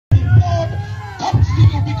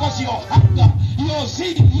your hunger, your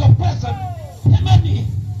zeal, your presence. Amen.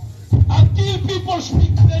 Until people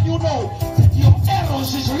speak, then you know that your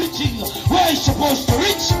arrows is reaching where it's supposed to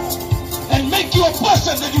reach and make you a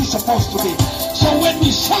person that you're supposed to be. So when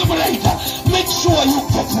we celebrate, make sure you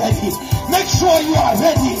get ready. Make sure you are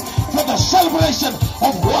ready for the celebration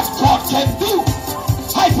of what God can do.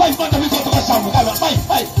 High five, man, we go to the sound. High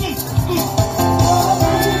five.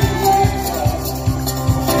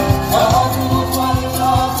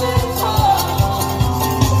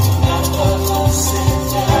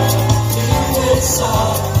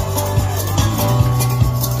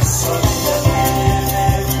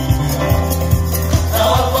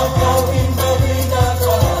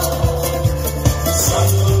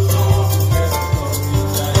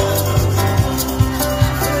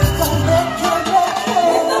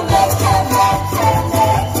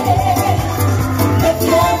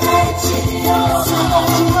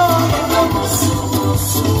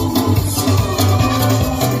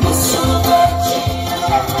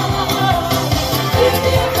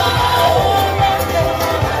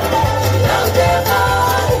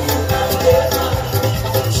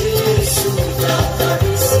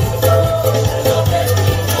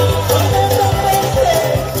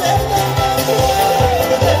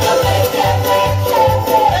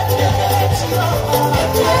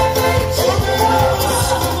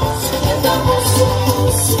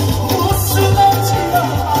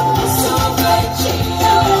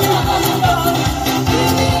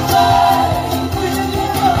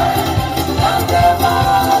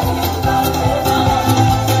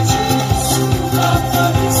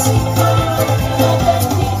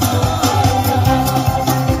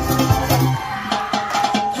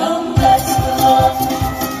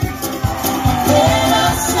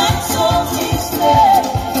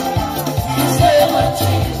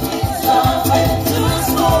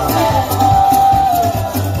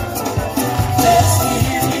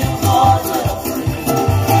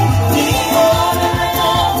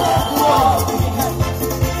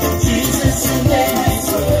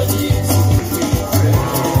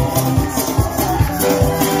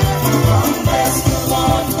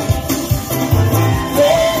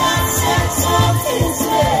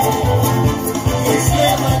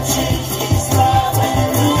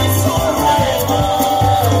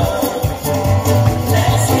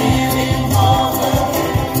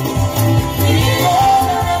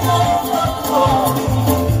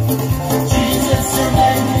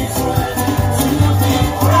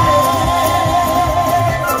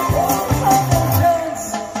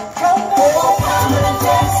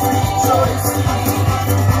 Rejoicing.